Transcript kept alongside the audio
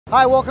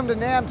Hi, welcome to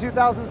NAMM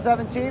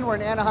 2017. We're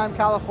in Anaheim,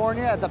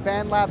 California at the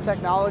BandLab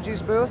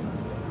Technologies booth.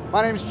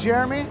 My name is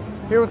Jeremy,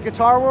 here with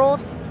Guitar World.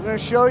 I'm going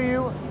to show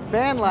you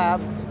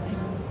BandLab,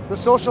 the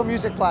social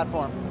music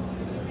platform.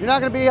 You're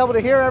not going to be able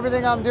to hear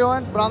everything I'm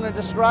doing, but I'm going to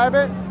describe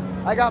it.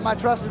 I got my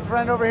trusted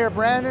friend over here,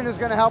 Brandon, who's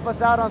going to help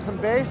us out on some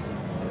bass.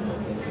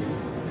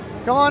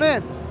 Come on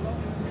in.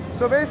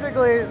 So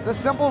basically, the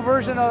simple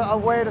version of a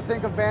way to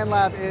think of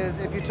BandLab is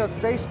if you took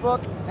Facebook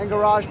and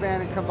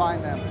GarageBand and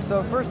combined them.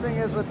 So the first thing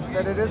is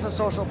that it is a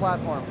social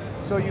platform.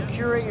 So you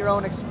curate your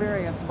own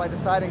experience by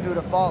deciding who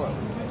to follow.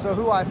 So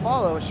who I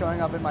follow is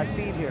showing up in my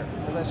feed here.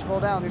 As I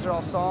scroll down, these are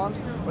all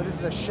songs, or this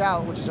is a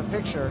shout, which is a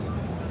picture.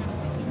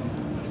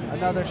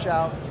 Another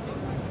shout.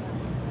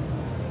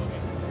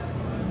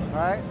 All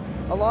right?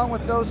 Along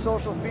with those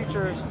social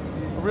features,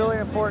 a really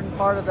important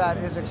part of that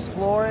is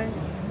exploring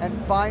and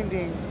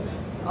finding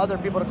other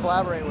people to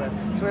collaborate with.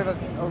 So we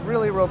have a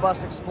really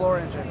robust Explore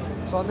engine.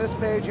 So on this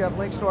page you have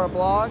links to our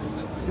blog.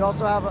 You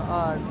also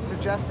have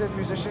suggested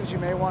musicians you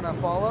may want to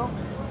follow.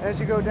 And as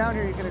you go down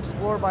here you can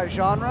explore by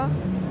genre.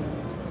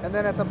 And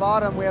then at the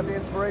bottom we have the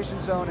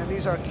inspiration zone, and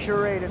these are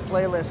curated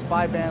playlists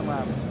by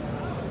BandLab.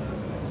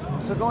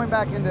 So going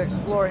back into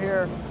Explore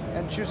here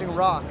and choosing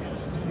rock,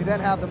 you then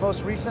have the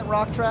most recent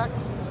rock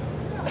tracks,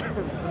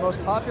 the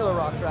most popular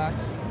rock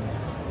tracks,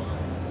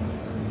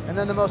 and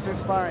then the most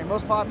inspiring.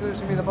 Most popular is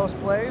going to be the most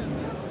plays,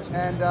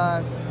 and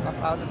I'm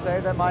proud to say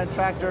that my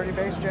track Dirty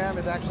Bass Jam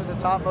is actually the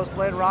top most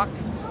played rock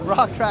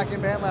track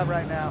in BandLab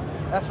right now.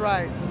 That's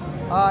right.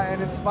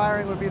 And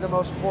inspiring would be the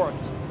most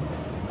forked.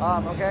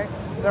 Okay?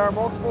 There are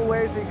multiple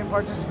ways that you can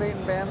participate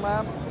in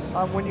BandLab.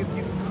 When you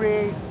can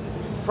create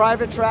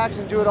private tracks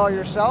and do it all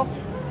yourself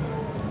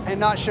and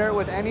not share it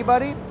with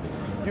anybody.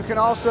 You can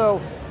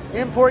also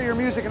import your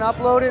music and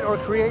upload it, or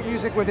create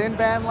music within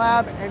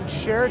BandLab and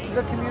share it to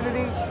the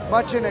community,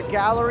 much in a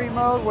gallery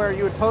mode where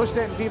you would post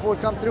it and people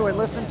would come through and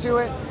listen to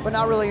it, but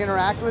not really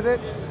interact with it.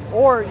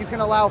 Or you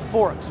can allow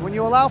forks. When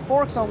you allow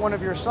forks on one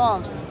of your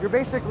songs, you're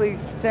basically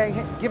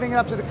saying, giving it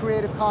up to the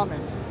Creative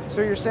Commons.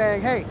 So you're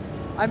saying, hey,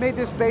 I made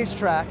this bass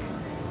track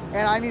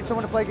and I need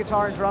someone to play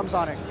guitar and drums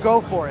on it. Go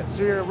for it.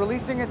 So you're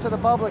releasing it to the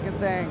public and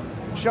saying,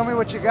 show me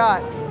what you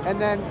got, and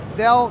then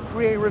they'll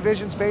create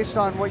revisions based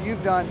on what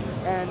you've done,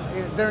 and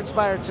they're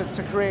inspired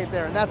to create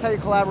there. And that's how you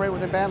collaborate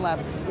within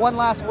BandLab. One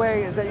last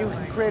way is that you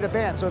can create a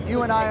band. So if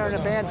you and I are in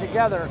a band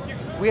together,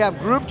 we have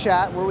group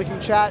chat where we can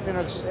chat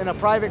in a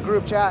private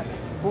group chat,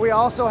 but we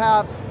also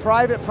have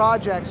private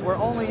projects where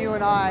only you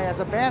and I as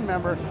a band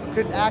member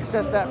could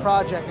access that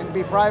project and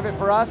be private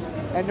for us,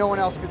 and no one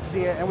else could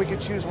see it, and we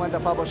could choose when to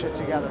publish it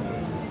together.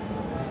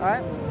 All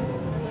right?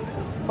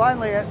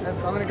 Finally, I'm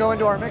going to go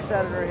into our mix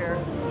editor here.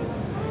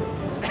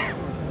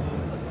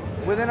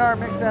 Within our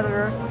mix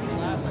editor,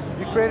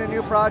 you create a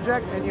new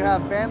project and you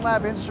have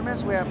BandLab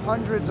instruments. We have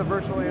hundreds of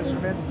virtual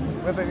instruments.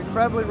 We have an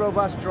incredibly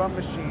robust drum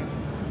machine.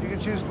 You can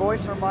choose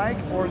voice or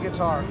mic or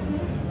guitar.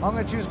 I'm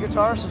going to choose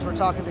guitar since we're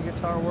talking to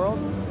Guitar World.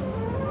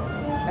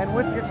 And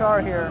with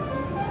guitar here,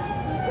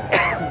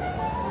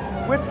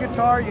 with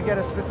guitar you get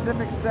a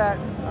specific set.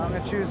 I'm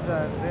going to choose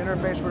the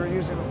interface we were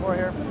using before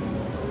here.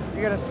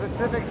 You get a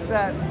specific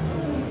set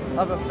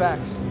of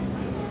effects.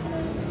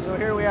 So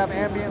here we have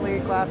ambient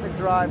lead, classic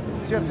drive.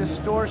 So you have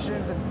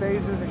distortions and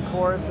phases and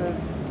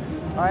choruses.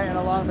 All right, and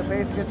along the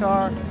bass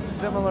guitar,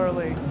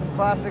 similarly,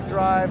 classic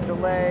drive,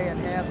 delay,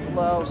 enhanced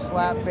low,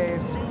 slap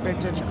bass,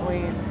 vintage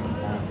clean.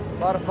 A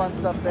lot of fun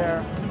stuff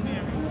there.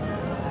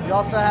 You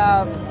also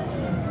have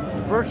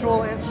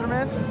virtual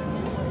instruments.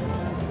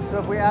 So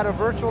if we add a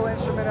virtual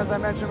instrument, as I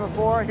mentioned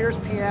before, here's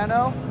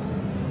piano.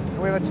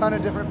 And we have a ton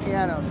of different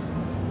pianos.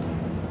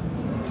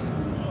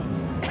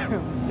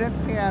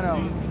 Synth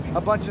piano,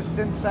 a bunch of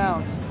synth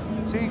sounds.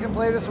 So you can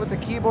play this with the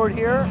keyboard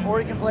here,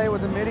 or you can play it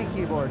with a MIDI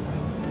keyboard.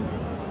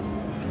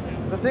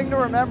 The thing to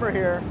remember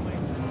here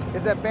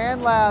is that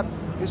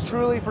BandLab is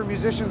truly for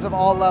musicians of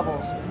all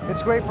levels.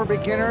 It's great for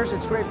beginners,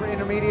 it's great for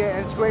intermediate,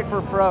 and it's great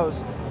for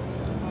pros.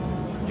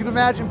 You can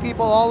imagine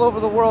people all over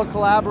the world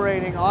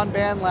collaborating on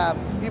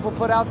BandLab. People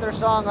put out their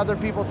song, other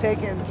people take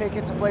it and take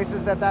it to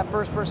places that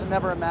first person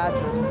never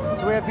imagined.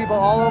 So we have people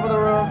all over the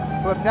room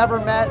who have never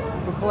met,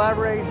 who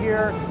collaborate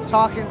here,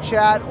 talk and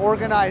chat,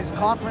 organize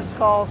conference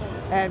calls,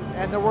 and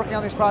they're working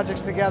on these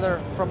projects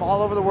together from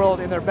all over the world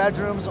in their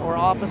bedrooms or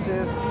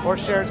offices or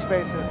shared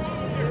spaces.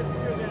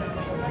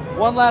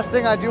 One last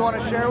thing I do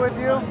want to share with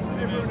you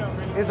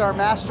is our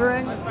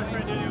mastering.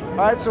 All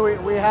right,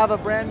 so we have a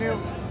brand new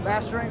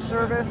mastering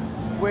service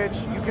which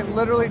you can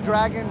literally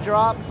drag and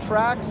drop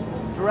tracks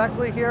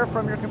directly here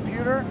from your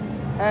computer,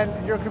 and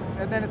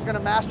then it's going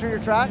to master your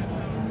track.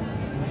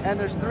 And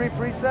there's 3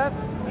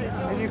 presets,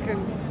 and you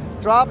can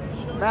drop,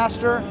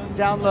 master,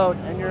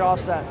 download, and you're all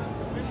set.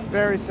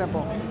 Very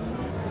simple.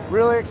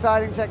 Really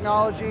exciting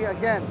technology.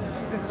 Again,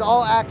 this is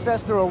all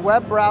accessed through a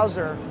web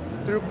browser,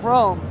 through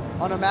Chrome,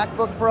 on a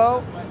MacBook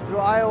Pro, through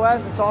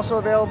iOS. It's also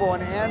available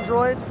on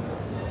Android.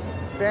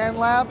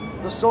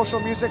 BandLab, the social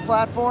music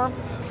platform,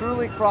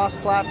 truly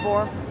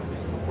cross-platform.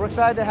 We're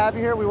excited to have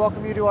you here. We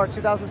welcome you to our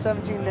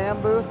 2017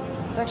 NAMM booth.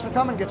 Thanks for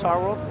coming,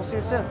 Guitar World. We'll see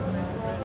you soon.